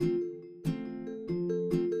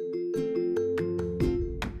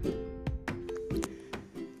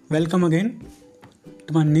Welcome again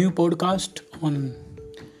to my new podcast on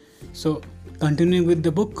continuing with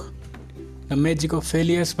the book The Magic of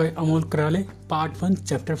Failures by Amol Karale, Part 1,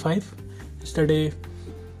 Chapter 5. Yesterday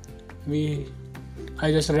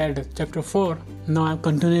I just read Chapter 4. Now I'm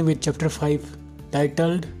continuing with Chapter 5,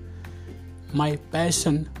 titled My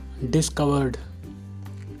Passion Discovered.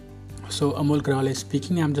 So Amol Karale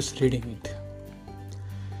speaking, I'm just reading it.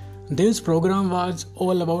 This program was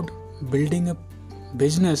all about building a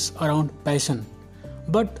business around passion,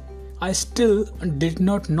 but I still did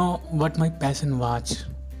not know what my passion was.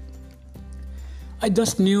 I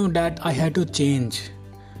just knew that I had to change.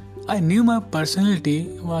 I knew my personality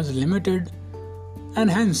was limited and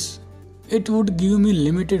hence it would give me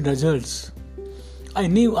limited results. I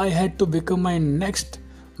knew I had to become my next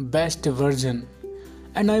best version,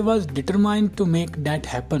 and I was determined to make that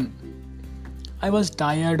happen. I was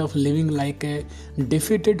tired of living like a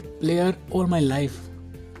defeated player all my life.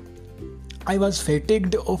 I was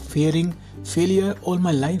fatigued of fearing failure all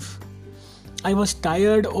my life. I was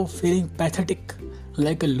tired of feeling pathetic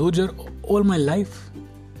like a loser all my life.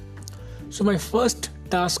 So my first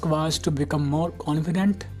task was to become more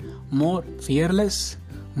confident, more fearless,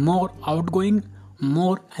 more outgoing,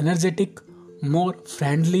 more energetic, more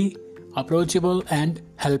friendly, approachable and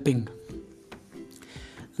helping.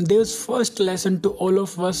 This first lesson to all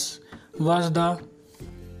of us was the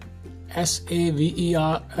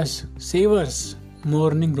Savers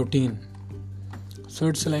morning routine. So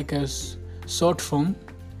it's like a short form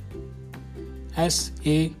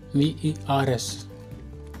SAVERS.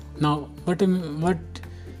 Now what is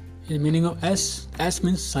the meaning of S? S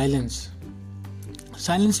means silence.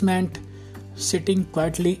 Silence meant sitting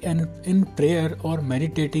quietly and in prayer or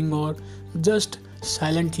meditating or just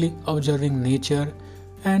silently observing nature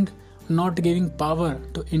and not giving power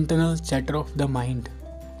to internal chatter of the mind.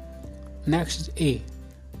 Next, A.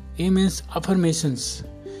 A means affirmations.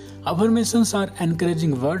 Affirmations are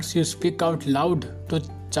encouraging words you speak out loud to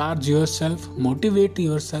charge yourself, motivate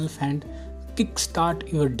yourself and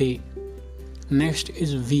kickstart your day. Next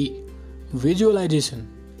is V. Visualization.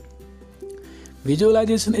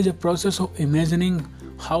 Visualization is a process of imagining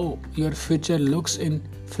how your future looks in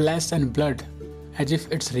flesh and blood as if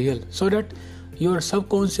it's real, so that your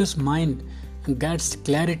subconscious mind gets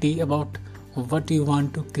clarity about what you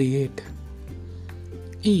want to create.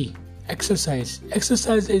 E. Exercise.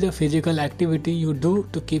 Exercise is a physical activity you do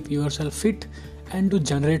to keep yourself fit and to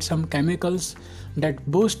generate some chemicals that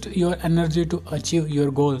boost your energy to achieve your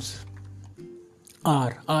goals.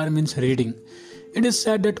 R. R means reading. It is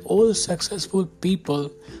said that all successful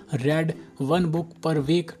people read one book per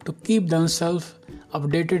week to keep themselves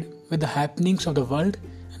updated with the happenings of the world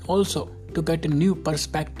and also to get a new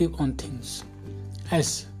perspective on things.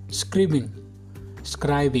 S.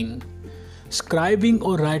 Scribing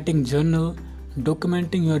or writing journal,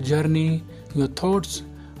 documenting your journey, your thoughts,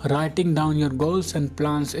 writing down your goals and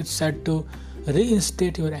plans. It's said to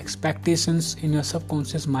reinstate your expectations in your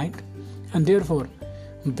subconscious mind and therefore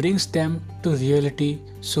brings them to reality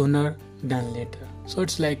sooner than later. So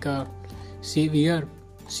it's like a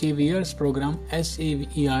Savers program,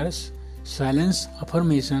 SAVERS, silence,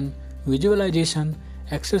 affirmation, visualization,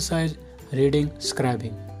 exercise, reading,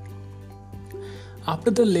 scribing.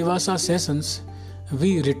 After the Levasa sessions,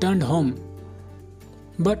 we returned home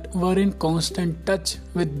but were in constant touch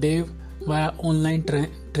with Dev via online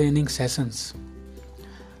training sessions.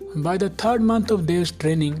 By the third month of Dev's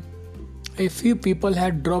training, a few people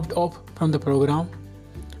had dropped off from the program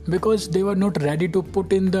because they were not ready to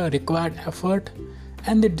put in the required effort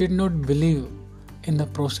and they did not believe in the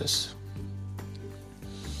process.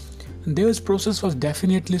 Dev's process was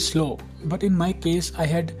definitely slow, but in my case I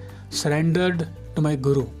had surrendered to my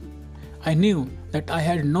guru. I knew that I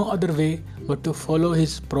had no other way but to follow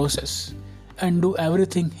his process and do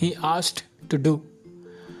everything he asked to do.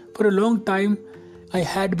 For a long time I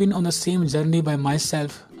had been on the same journey by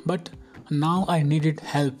myself, but now I needed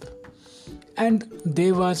help. And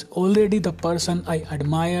Dev was already the person I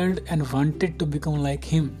admired and wanted to become like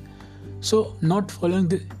him. So not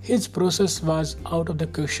following his process was out of the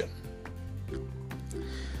question.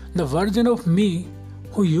 The version of me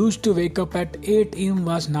who used to wake up at 8 am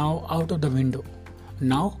was now out of the window.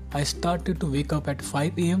 Now I started to wake up at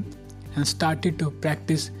 5 am and started to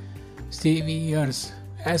practice Savers,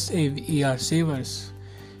 Savers.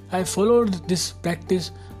 I followed this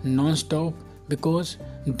practice non-stop because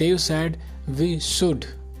Dev said we should.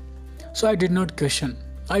 So I did not question.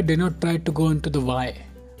 I did not try to go into the why.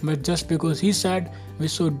 But just because he said we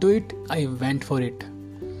should do it, I went for it.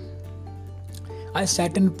 I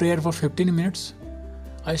sat in prayer for 15 minutes.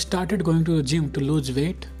 I started going to the gym to lose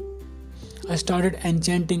weight. I started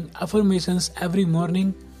enchanting affirmations every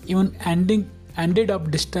morning, even ended up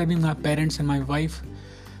disturbing my parents and my wife.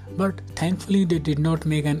 But thankfully, they did not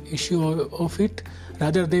make an issue of it.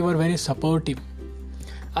 Rather, they were very supportive.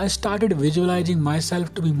 I started visualizing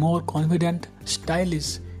myself to be more confident,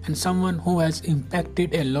 stylish, and someone who has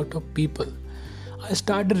impacted a lot of people. I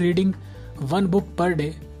started reading one book per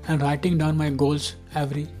day and writing down my goals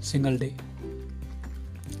every single day.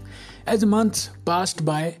 As months passed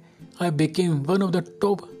by, I became one of the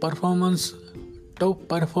top performers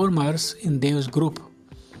in Dev's group.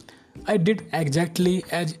 I did exactly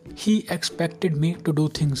as he expected me to do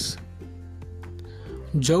things.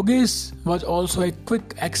 Jogesh was also a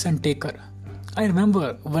quick action taker. I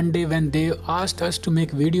remember one day when they asked us to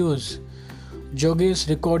make videos. Jogesh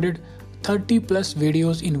recorded 30 plus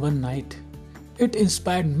videos in one night. It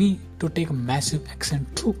inspired me to take massive action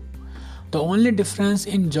too. The only difference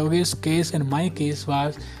in Jogesh's case and my case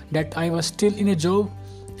was that I was still in a job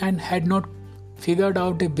and had not figured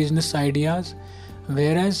out a business ideas,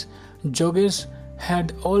 whereas Jogesh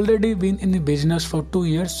had already been in the business for 2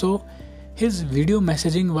 years, so his video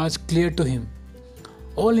messaging was clear to him.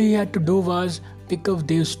 All he had to do was pick up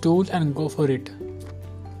Dev's tool and go for it.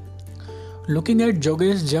 Looking at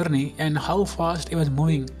Jogesh's journey and how fast he was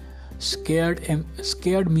moving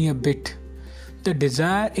scared me a bit. The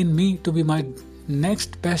desire in me to be my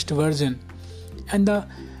next best version and the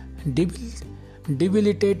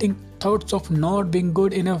debilitating thoughts of not being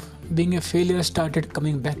good enough, being a failure started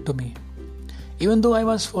coming back to me. Even though I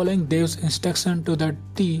was following Dev's instruction to the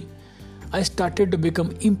T, I started to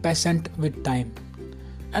become impatient with time.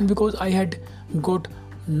 And because I had got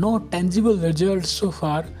no tangible results so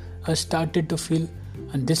far, I started to feel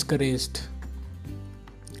discouraged.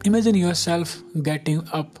 Imagine yourself getting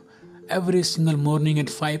up every single morning at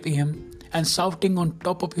 5 a.m. and shouting on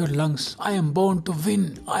top of your lungs, "I am born to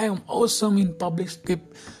win, I am awesome in public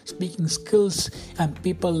speaking skills and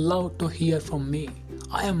people love to hear from me.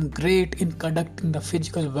 I am great in conducting the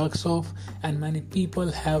physical workshop and many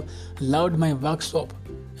people have loved my workshop,"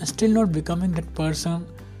 and still not becoming that person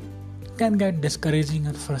can get discouraging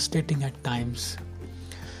and frustrating at times.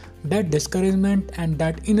 That discouragement and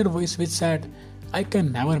that inner voice which said, "I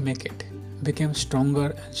can never make it," became stronger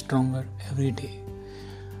and stronger every day.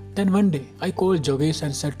 Then one day I called Jogesh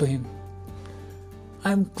and said to him,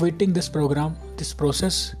 "I am quitting this program, this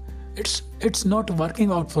process. It's not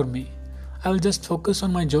working out for me. I will just focus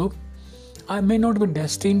on my job. I may not be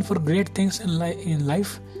destined for great things in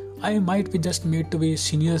life. I might be just made to be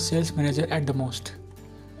senior sales manager at the most."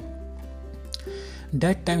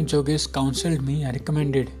 That time Jogesh counseled me and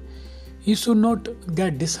recommended, "You should not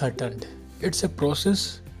get disheartened. It's a process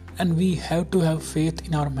and we have to have faith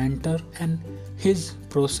in our mentor and his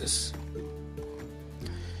process."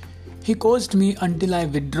 He coached me until I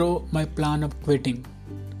withdrew my plan of quitting.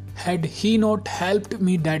 Had he not helped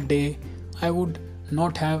me that day, I would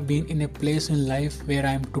not have been in a place in life where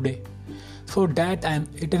I am today. For that I am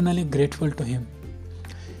eternally grateful to him.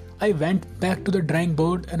 I went back to the drawing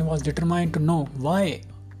board and was determined to know why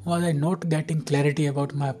was I not getting clarity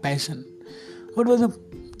about my passion. What was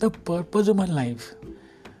the purpose of my life?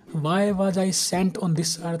 Why was I sent on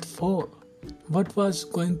this earth for? What was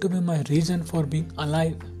going to be my reason for being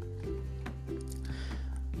alive?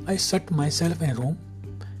 I shut myself in a room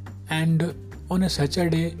and on a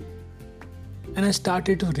Saturday and I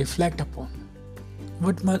started to reflect upon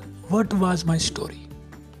what was my story?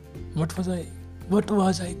 What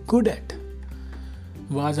was I good at?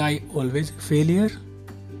 Was I always a failure?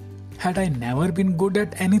 Had I never been good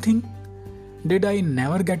at anything? Did I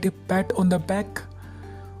never get a pat on the back?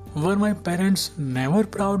 Were my parents never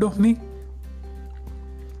proud of me?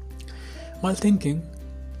 While thinking,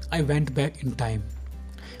 I went back in time.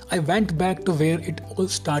 I went back to where it all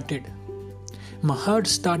started. My heart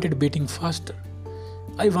started beating faster.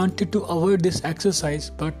 I wanted to avoid this exercise,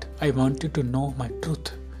 but I wanted to know my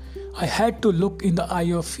truth. I had to look in the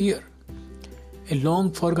eye of fear. A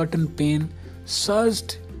long forgotten pain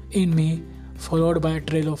surged in me, followed by a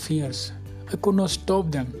trail of fears. I could not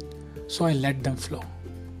stop them, so I let them flow.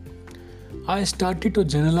 I started to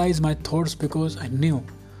journalize my thoughts because I knew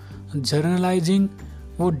journalizing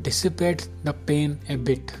would dissipate the pain a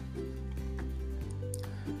bit.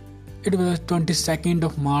 It was 22nd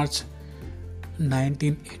of March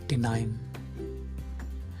 1989.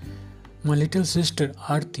 My little sister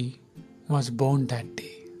Aarti was born that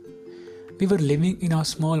day. We were living in a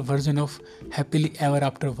small version of happily ever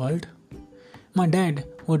after world. My dad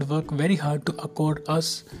would work very hard to accord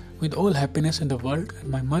us with all happiness in the world, and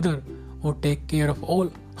my mother would take care of all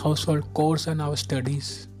household chores and our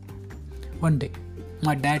studies. One day,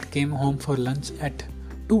 my dad came home for lunch at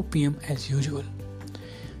 2 p.m. as usual.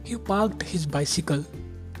 He parked his bicycle.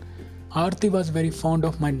 Aarti was very fond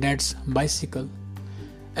of my dad's bicycle.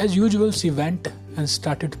 As usual, she went and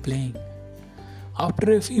started playing.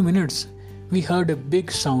 After a few minutes, we heard a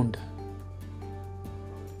big sound.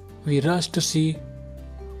 We rushed to see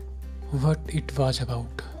what it was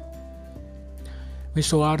about. We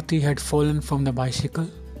saw Aarti had fallen from the bicycle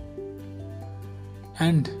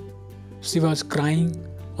and she was crying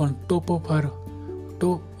on top of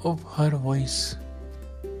her voice.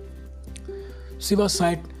 She was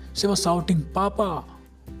shouting, "Papa!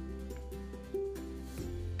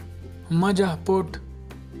 Maja pot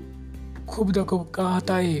khub dako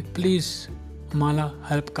kahata hai, please Mala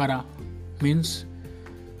help kara." Means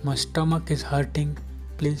my stomach is hurting,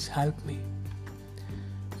 please help me.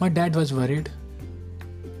 My dad was worried.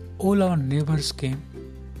 All our neighbors came.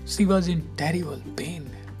 She was in terrible pain.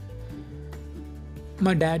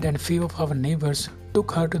 My dad and few of our neighbors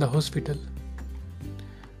took her to the hospital.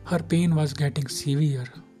 Her pain was getting severe.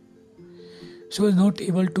 She was not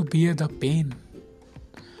able to bear the pain.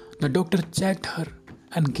 The doctor checked her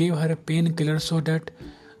and gave her a painkiller so that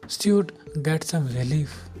she would get some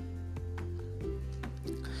relief.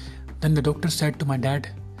 Then the doctor said to my dad,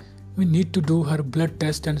 "We need to do her blood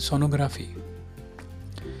test and sonography."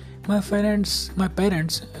 My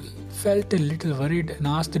parents felt a little worried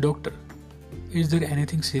and asked the doctor, "Is there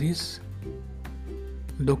anything serious?"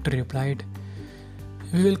 The doctor replied,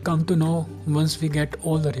 "We will come to know once we get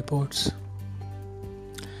all the reports."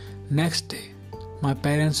 Next day, my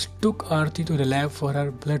parents took Aarti to the lab for her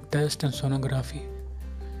blood test and sonography.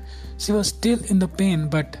 She was still in the pain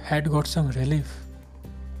but had got some relief.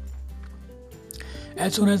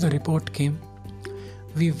 As soon as the report came,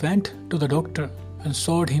 we went to the doctor and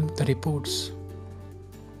showed him the reports.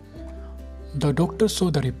 The doctor saw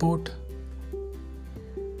the report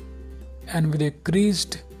and with a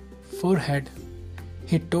creased forehead,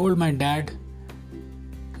 he told my dad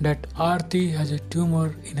that Aarti has a tumor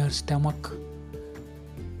in her stomach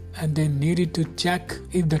and they needed to check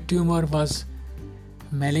if the tumor was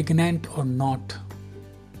malignant or not.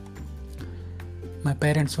 My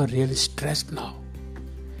parents were really stressed now.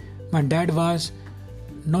 My dad was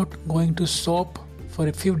not going to shop for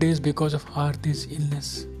a few days because of Aarti's illness.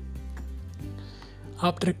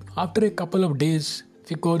 After a couple of days,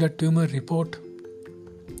 we got the tumor report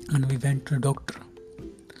and we went to the doctor.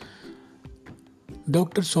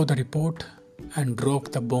 Doctor saw the report and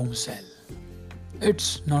dropped the bombshell. "It's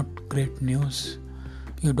not great news.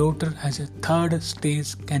 Your daughter has a 3rd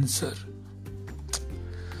stage cancer."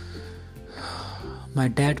 My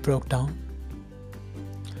dad broke down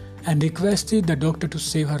and requested the doctor to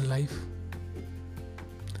save her life.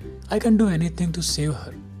 "I can do anything to save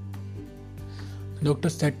her," the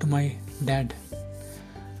doctor said to my dad.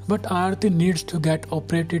 "But Aarti needs to get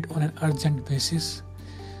operated on an urgent basis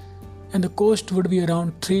and the cost would be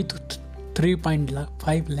around 3 to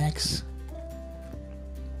 3.5 lakhs.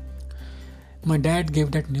 My dad gave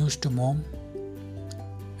that news to mom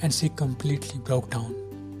and she completely broke down.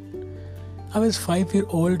 I was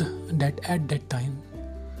 5-year-old at that time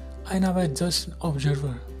and I was just an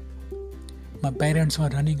observer. My parents were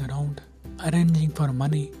running around, arranging for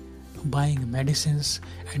money, buying medicines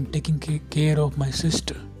and taking care of my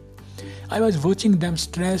sister. I was watching them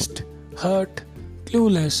stressed, hurt,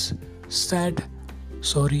 clueless, sad,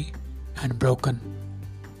 sorry and broken.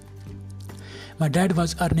 My dad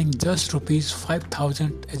was earning just rupees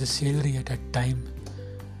 5,000 as a salary at that time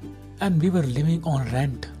and we were living on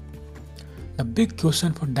rent. The big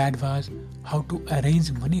question for dad was how to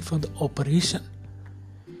arrange money for the operation.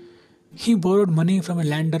 He borrowed money from a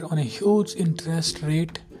lender on a huge interest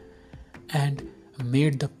rate and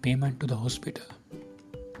made the payment to the hospital.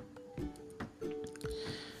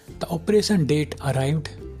 The operation date arrived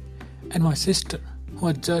and my sister, who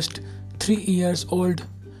was just 3 years old,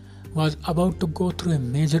 was about to go through a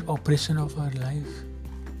major operation of her life.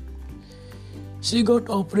 She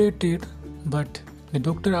got operated, but the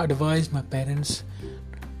doctor advised my parents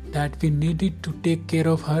that we needed to take care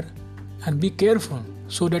of her and be careful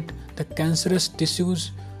so that the cancerous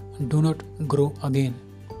tissues do not grow again.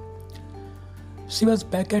 She was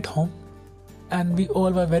back at home and we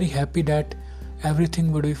all were very happy that everything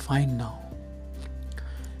would be fine now.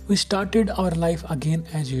 We started our life again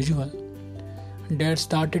as usual. Dad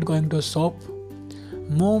started going to a shop.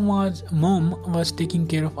 Mom was taking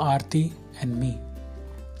care of Aarti and me.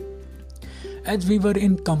 As we were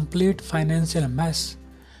in complete financial mess,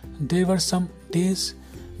 there were some days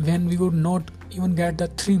when we would not even get the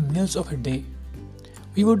 3 meals of a day.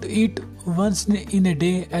 We would eat once in a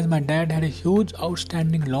day as my dad had a huge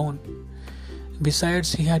outstanding loan.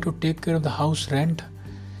 Besides, he had to take care of the house rent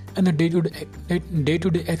and the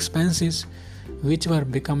day-to-day expenses which were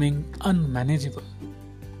becoming unmanageable.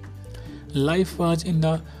 Life was in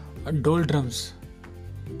the doldrums,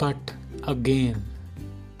 but again,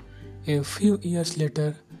 a few years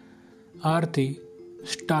later, Aarti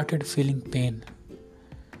started feeling pain,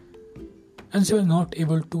 and she was not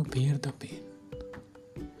able to bear the pain.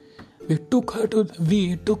 We took her to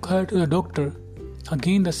the doctor.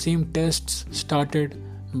 Again, the same tests started: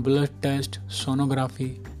 blood test, sonography,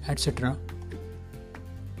 etc.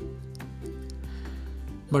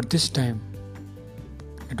 But this time,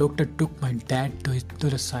 the doctor took my dad to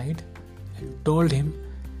the side and told him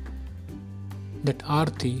that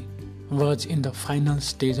Aarti was in the final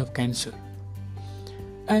stage of cancer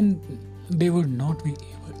and they would not be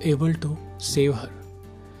able to save her.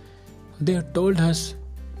 They told us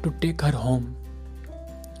to take her home.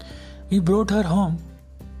 We brought her home.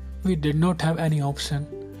 We did not have any option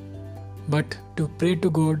but to pray to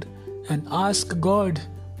God and ask God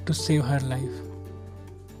to save her life.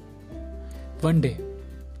 One day,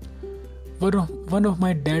 one of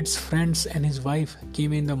my dad's friends and his wife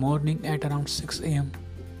came in the morning at around 6 a.m.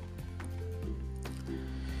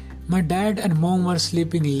 My dad and mom were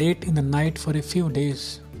sleeping late in the night for a few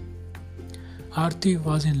days. Aarti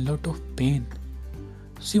was in a lot of pain.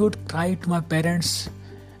 She would cry to my parents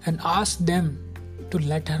and ask them to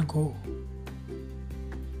let her go.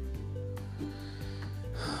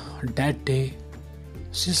 That day,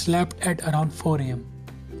 she slept at around 4 a.m.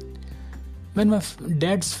 When my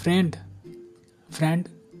dad's friend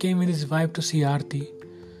came with his wife to see Aarti,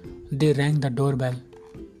 they rang the doorbell.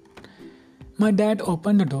 My dad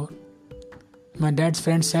opened the door. My dad's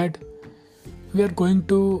friend said, "We are going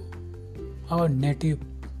to our native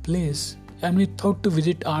place and we thought to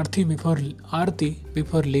visit Aarti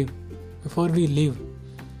before we leave.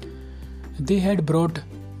 They had brought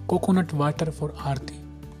coconut water for Aarti."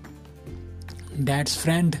 Dad's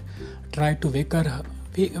friend tried to wake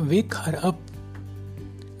her up,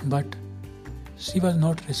 but she was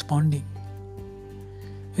not responding.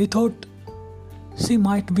 We thought she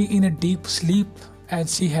might be in a deep sleep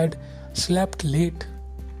as she had slept late.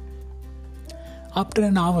 After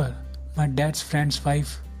an hour, my dad's friend's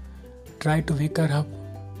wife tried to wake her up,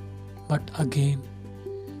 but again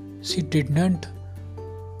she did not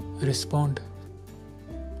respond.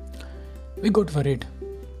 We got worried.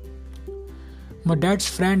 My dad's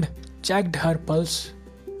friend checked her pulse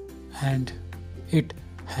and it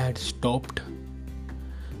had stopped.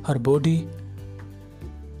 Her body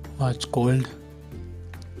was cold.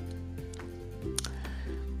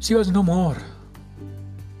 She was no more.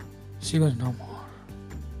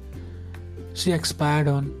 She expired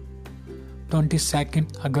on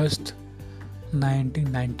 22nd August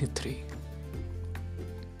 1993.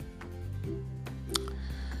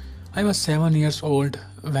 I was 7 years old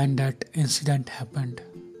when that incident happened.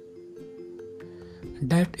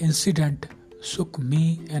 That incident shook me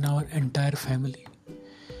and our entire family.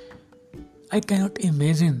 I cannot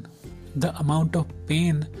imagine the amount of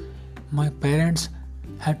pain my parents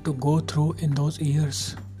had to go through in those years.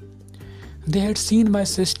 They had seen my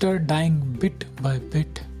sister dying bit by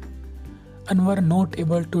bit and were not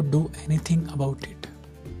able to do anything about it.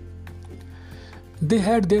 They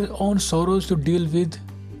had their own sorrows to deal with,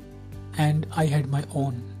 and I had my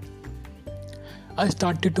own. I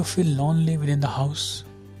started to feel lonely within the house.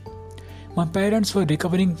 My parents were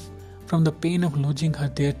recovering from the pain of losing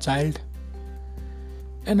their child,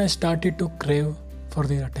 and I started to crave for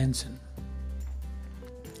their attention.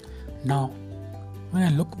 Now, when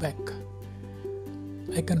I look back,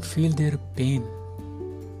 I can feel their pain.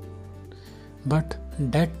 But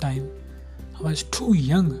that time, I was too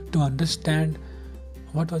young to understand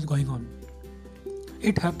what was going on.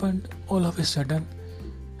 It happened all of a sudden,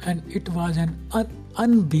 and it was an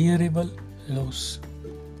unbearable loss.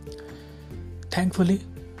 Thankfully,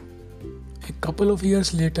 a couple of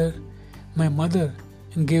years later, my mother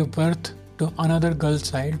gave birth to another girl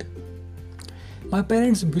child. My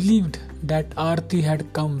parents believed that Aarti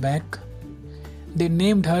had come back. They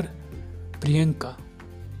named her Priyanka.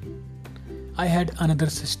 I had another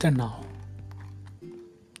sister now.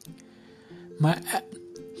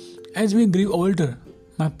 As we grew older,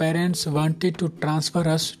 my parents wanted to transfer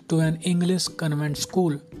us to an English convent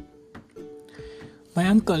school. My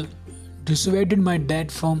uncle dissuaded my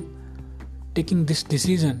dad from taking this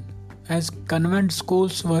decision as convent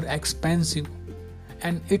schools were expensive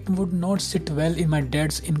and it would not sit well in my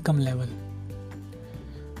dad's income level.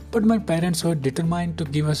 But my parents were determined to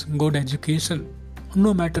give us good education,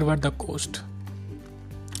 no matter what the cost.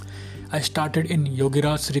 I started in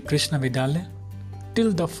Yogiraj Sri Krishna Vidyalaya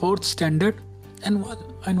till the 4th standard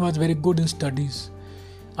and was very good in studies.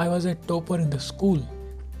 I was a topper in the school.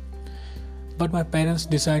 But my parents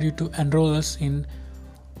decided to enroll us in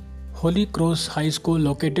Holy Cross High School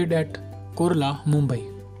located at Kurla, Mumbai.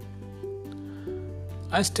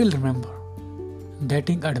 I still remember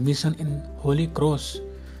getting admission in Holy Cross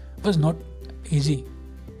was not easy.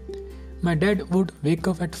 My dad would wake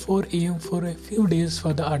up at 4 a.m. for a few days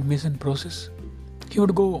for the admission process. He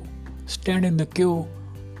would go stand in the queue,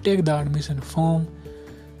 take the admission form,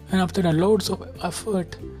 and after a loads of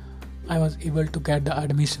effort, I was able to get the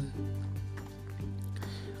admission.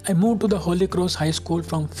 I moved to the Holy Cross High School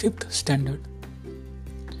from 5th standard.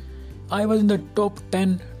 I was in the top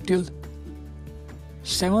 10 till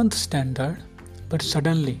 7th standard, but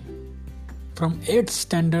suddenly, from 8th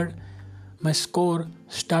standard, my score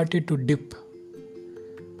started to dip.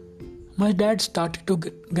 My dad started to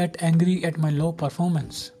get angry at my low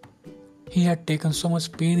performance. He had taken so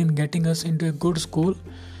much pain in getting us into a good school,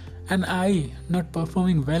 and I, not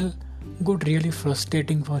performing well, got really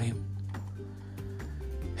frustrating for him.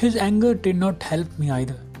 His anger did not help me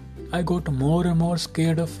either. I got more and more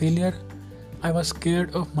scared of failure. I was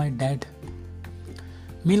scared of my dad.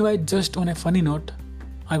 Meanwhile, just on a funny note,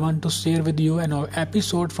 I want to share with you an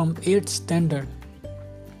episode from 8th standard.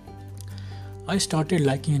 I started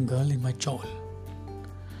liking a girl in my chawl.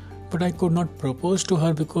 But I could not propose to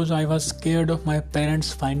her because I was scared of my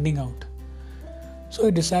parents finding out. So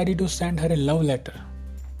I decided to send her a love letter.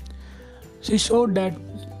 She showed that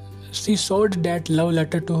love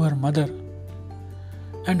letter to her mother,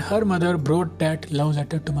 and her mother brought that love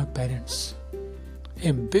letter to my parents.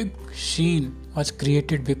 A big scene was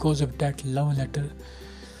created because of that love letter,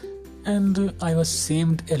 and I was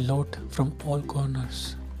shamed a lot from all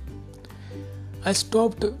corners. I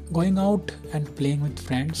stopped going out and playing with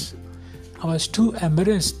friends. I was too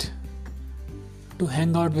embarrassed to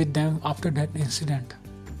hang out with them after that incident.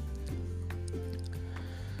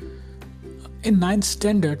 In 9th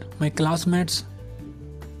standard, my classmates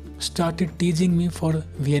started teasing me for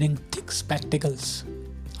wearing thick spectacles.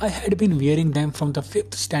 I had been wearing them from the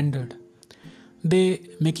 5th standard. They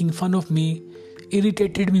making fun of me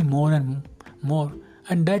irritated me more and more,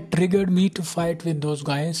 and that triggered me to fight with those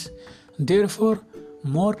guys. Therefore,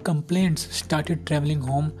 more complaints started traveling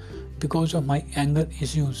home because of my anger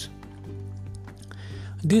issues.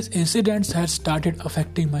 These incidents had started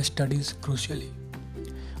affecting my studies crucially.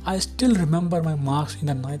 I still remember my marks in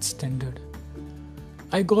the 9th standard.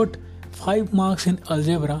 I got 5 marks in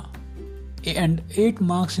algebra and 8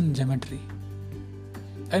 marks in geometry.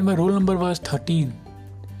 And my roll number was 13.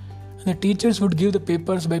 And the teachers would give the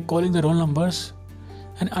papers by calling the roll numbers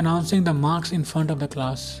and announcing the marks in front of the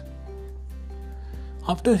class.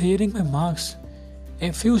 After hearing my marks,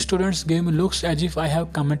 a few students gave me looks as if I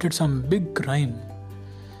have committed some big crime.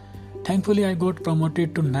 Thankfully, I got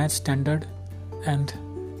promoted to 9th standard and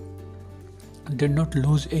did not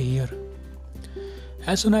lose a year.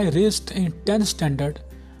 As soon as I reached in 10th standard,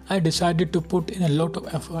 I decided to put in a lot of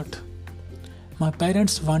effort. My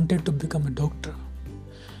parents wanted to become a doctor.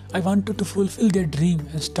 I wanted to fulfill their dream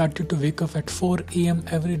and started to wake up at 4 a.m.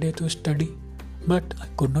 every day to study, but I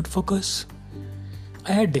could not focus.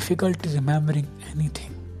 I had difficulty remembering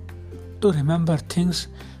anything. To remember things,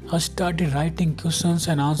 I started writing questions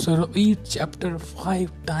and answers of each chapter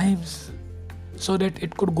 5 times so that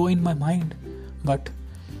it could go in my mind, but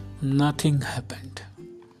nothing happened.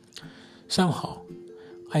 Somehow,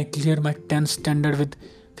 I cleared my 10th standard with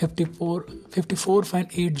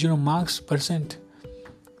 54.80 marks percent.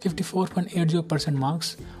 54.80%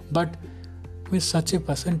 marks, but with such a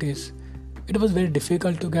percentage, it was very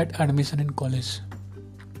difficult to get admission in college.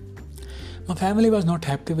 My family was not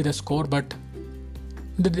happy with the score, but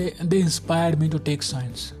they inspired me to take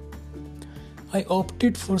science. I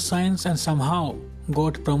opted for science and somehow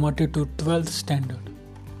got promoted to 12th standard.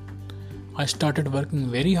 I started working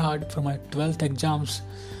very hard for my 12th exams,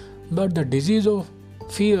 but the disease of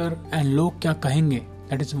fear and log kya kahenge,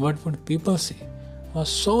 that is what would people say, was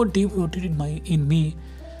so deep rooted in me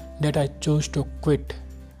that I chose to quit.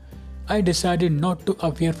 I decided not to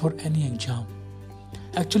appear for any exam.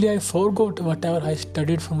 Actually, I forgot whatever I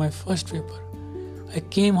studied for my first paper. I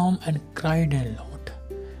came home and cried a lot.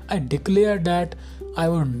 I declared that I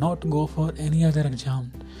would not go for any other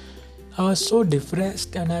exam. I was so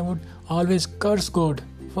depressed and I would always curse God.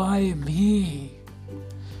 Why me?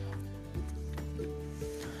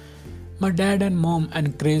 My dad and mom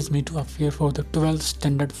encouraged me to appear for the 12th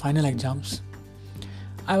standard final exams.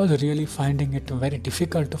 I was really finding it very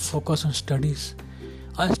difficult to focus on studies.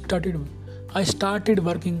 I started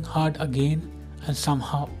working hard again, and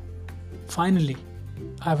somehow, finally,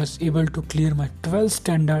 I was able to clear my 12th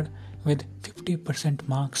standard with 50%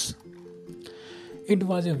 marks. it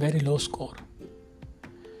was a very low score.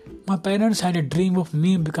 My parents had a dream of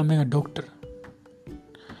me becoming a doctor.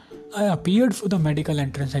 I appeared for the medical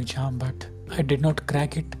entrance exam, but I did not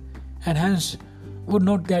crack it and hence would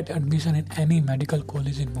not get admission in any medical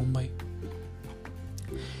college in Mumbai.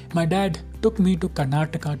 My dad took me to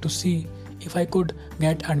Karnataka to see if I could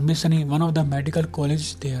get admission in one of the medical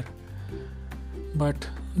colleges there. But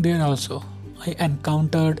there also, I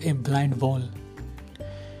encountered a blind wall.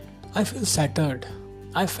 I felt shattered.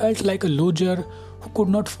 I felt like a loser who could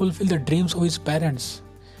not fulfill the dreams of his parents.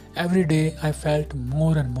 Every day I felt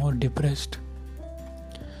more and more depressed.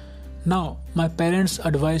 Now my parents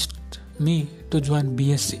advised me to join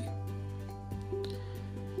BSc.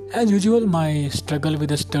 As usual, my struggle with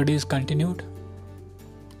the studies continued.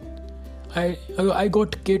 I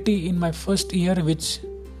got KT in my first year, which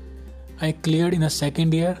I cleared in the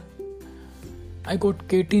second year. I got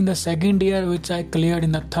KT in the second year, which I cleared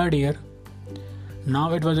in the third year.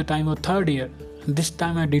 Now it was the time of third year. This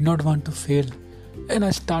time I did not want to fail and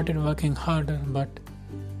I started working harder, but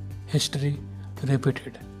history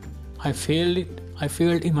repeated. I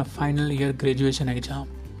failed in my final year graduation exam.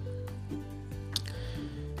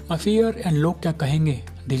 My fear and log kya kahenge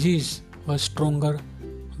disease was stronger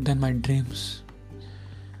than my dreams.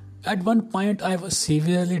 At one point I was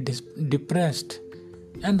severely depressed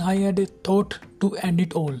and I had a thought to end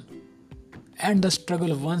it all. End the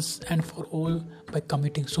struggle once and for all by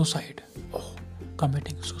committing suicide.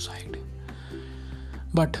 Committing suicide.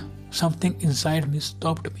 But something inside me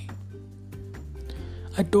stopped me.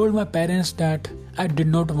 I told my parents that I did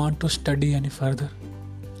not want to study any further.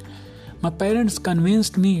 My parents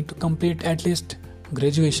convinced me to complete at least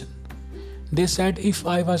graduation. They said if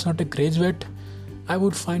I was not a graduate, I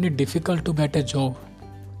would find it difficult to get a job.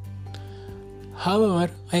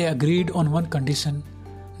 However, I agreed on one condition,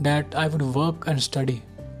 that I would work and study.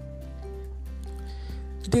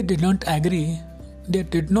 They did not agree,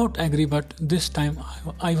 but this time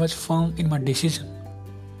I was firm in my decision.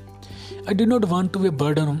 I did not want to be a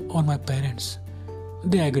burden on my parents.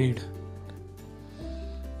 They agreed.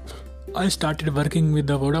 I started working with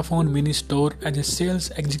the Vodafone mini store as a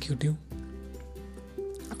sales executive.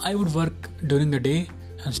 I would work during the day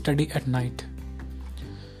and study at night.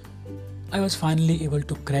 I was finally able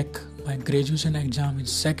to crack my graduation exam in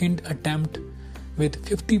second attempt with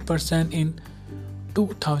 50% in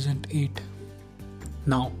 2008.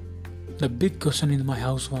 Now, the big question in my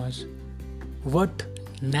house was, what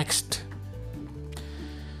next?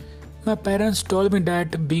 My parents told me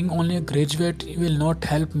that being only a graduate will not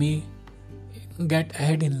help me get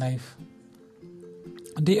ahead in life.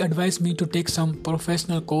 They advised me to take some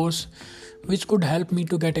professional course which could help me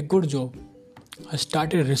to get a good job. I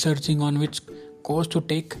started researching on which course to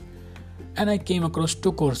take and I came across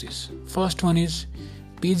two courses. First one is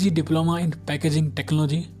PG Diploma in Packaging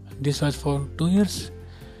Technology. This was for 2 years.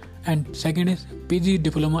 And second is PG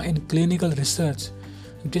Diploma in Clinical Research.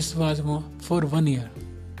 This was for 1 year.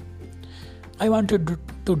 I wanted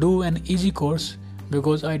to do an easy course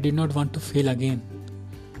because I did not want to fail again.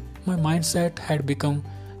 My mindset had become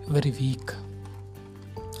very weak.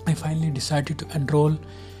 I finally decided to enroll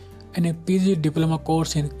in a PG Diploma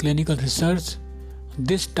course in Clinical Research.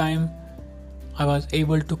 This time I was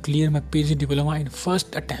able to clear my PG Diploma in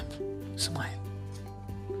first attempt. Smile.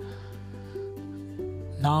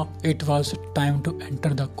 Now it was time to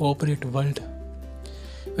enter the corporate world.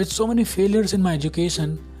 With so many failures in my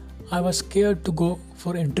education, I was scared to go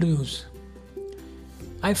for interviews.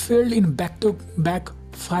 I failed in back-to-back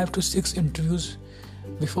 5 to 6 interviews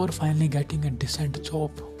before finally getting a decent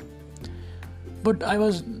job. But I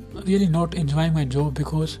was really not enjoying my job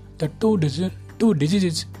because the two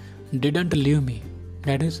diseases didn't leave me.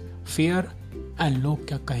 That is fear and log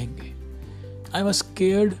kya kahenge. I was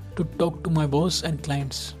scared to talk to my boss and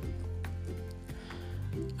clients.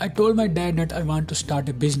 I told my dad that I want to start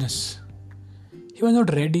a business. He was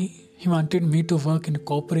not ready. He wanted me to work in a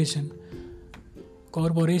corporation,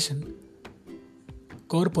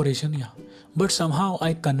 but somehow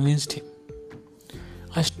I convinced him.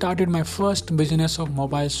 I started my first business of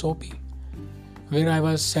mobile shopping, where I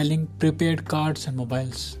was selling prepaid cards and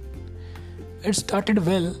mobiles. It started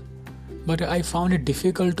well, but I found it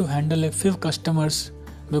difficult to handle a few customers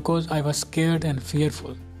because I was scared and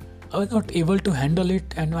fearful. I was not able to handle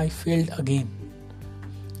it and I failed again.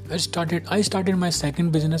 I started my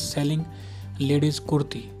second business selling ladies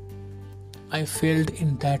kurti. I failed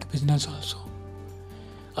in that business also.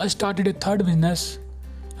 I started a third business,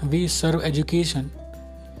 We Serve Education,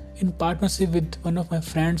 in partnership with one of my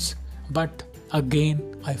friends, but again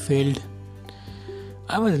I failed.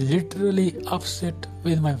 I was literally upset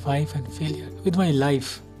with my wife and failure, with my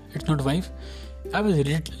life. It's not wife, I was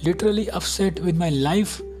literally upset with my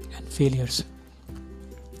life and failures.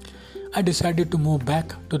 I decided to move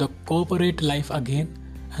back to the corporate life again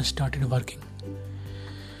and started working.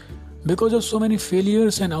 Because of so many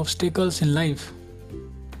failures and obstacles in life,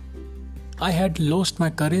 I had lost my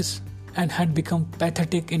courage and had become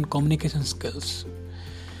pathetic in communication skills.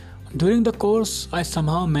 During the course, I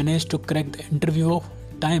somehow managed to crack the interview of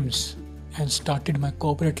Times and started my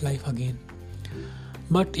corporate life again.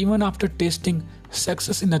 But even after tasting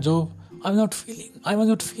success in the job, I was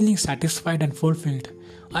not feeling satisfied and fulfilled.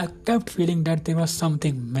 I kept feeling that there was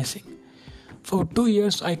something missing. For 2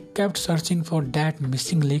 years, I kept searching for that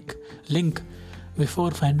missing link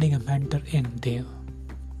before finding a mentor in Dave.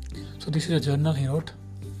 So this is a journal he wrote.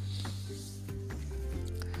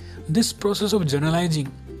 This process of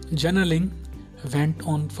journaling went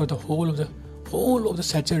on for the whole of the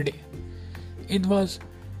Saturday. It was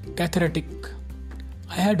cathartic.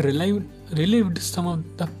 I had relived some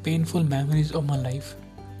of the painful memories of my life.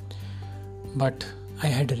 But I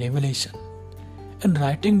had a revelation. In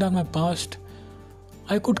writing down my past,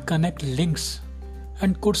 I could connect links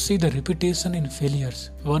and could see the repetition in failures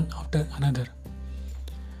one after another.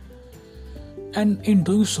 And in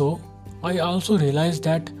doing so, I also realized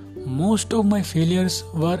that most of my failures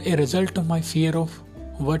were a result of my fear of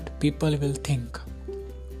what people will think.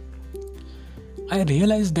 I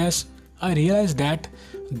realized that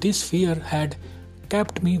this fear had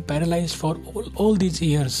kept me paralyzed for all these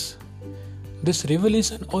years. This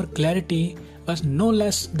revelation or clarity was no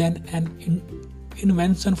less than an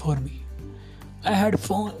invention for me. I had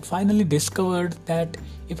finally discovered that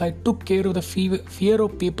if I took care of the fear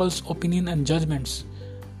of people's opinion and judgments,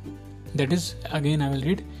 that is, again I will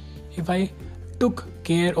read, if I took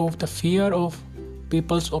care of the fear of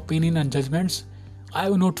people's opinion and judgments, I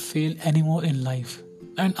would not fail anymore in life,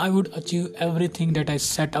 and I would achieve everything that I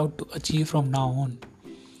set out to achieve from now on.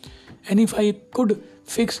 And if I could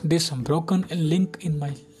fix this broken link in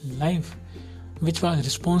my life, which was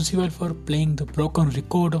responsible for playing the broken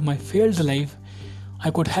record of my failed life, I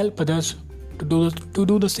could help others to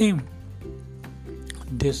do the same.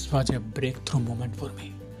 This was a breakthrough moment for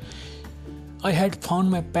me. I had found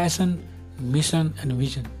my passion, mission and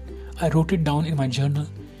vision. I wrote it down in my journal.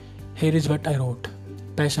 Here is what I wrote.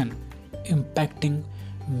 Passion, impacting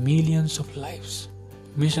millions of lives.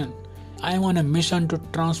 Mission, I am on a mission to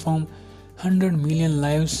transform 100 million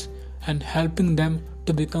lives and helping them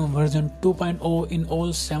to become version 2.0 in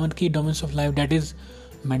all 7 key domains of life, that is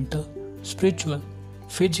mental, spiritual,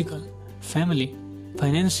 physical, family,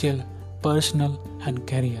 financial, personal and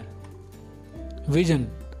career.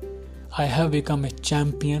 Vision, I have become a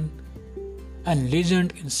champion and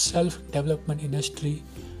legend in self-development industry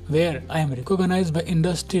where I am recognized by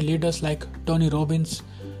industry leaders like Tony Robbins,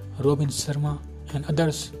 Robin Sharma and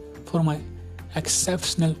others for my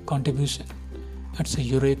exceptional contribution. It's a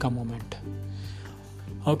eureka moment.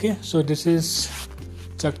 Okay, so this is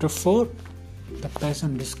chapter 4, the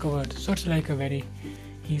passion discovered. So it's like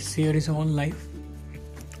he shared his own life,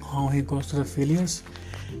 how he goes through the failures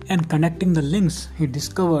and connecting the links. He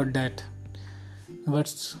discovered that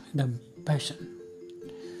what's the passion.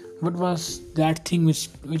 What was that thing which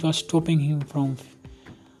was stopping him from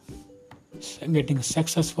getting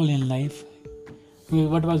successful in life?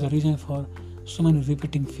 What was the reason for so many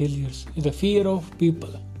repeating failures? It's the fear of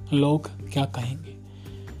people. Log kya kahenge?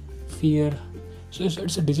 Fear. So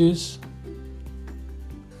it's a disease.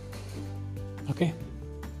 Okay.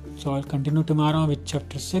 So I'll continue tomorrow with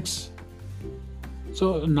chapter 6.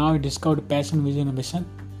 So now we discovered passion, vision and mission.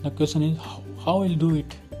 The question is how we'll do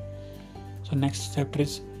it. So next chapter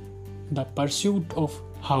is the pursuit of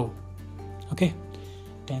how. Okay.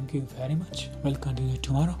 Thank you very much. We'll continue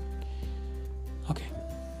tomorrow.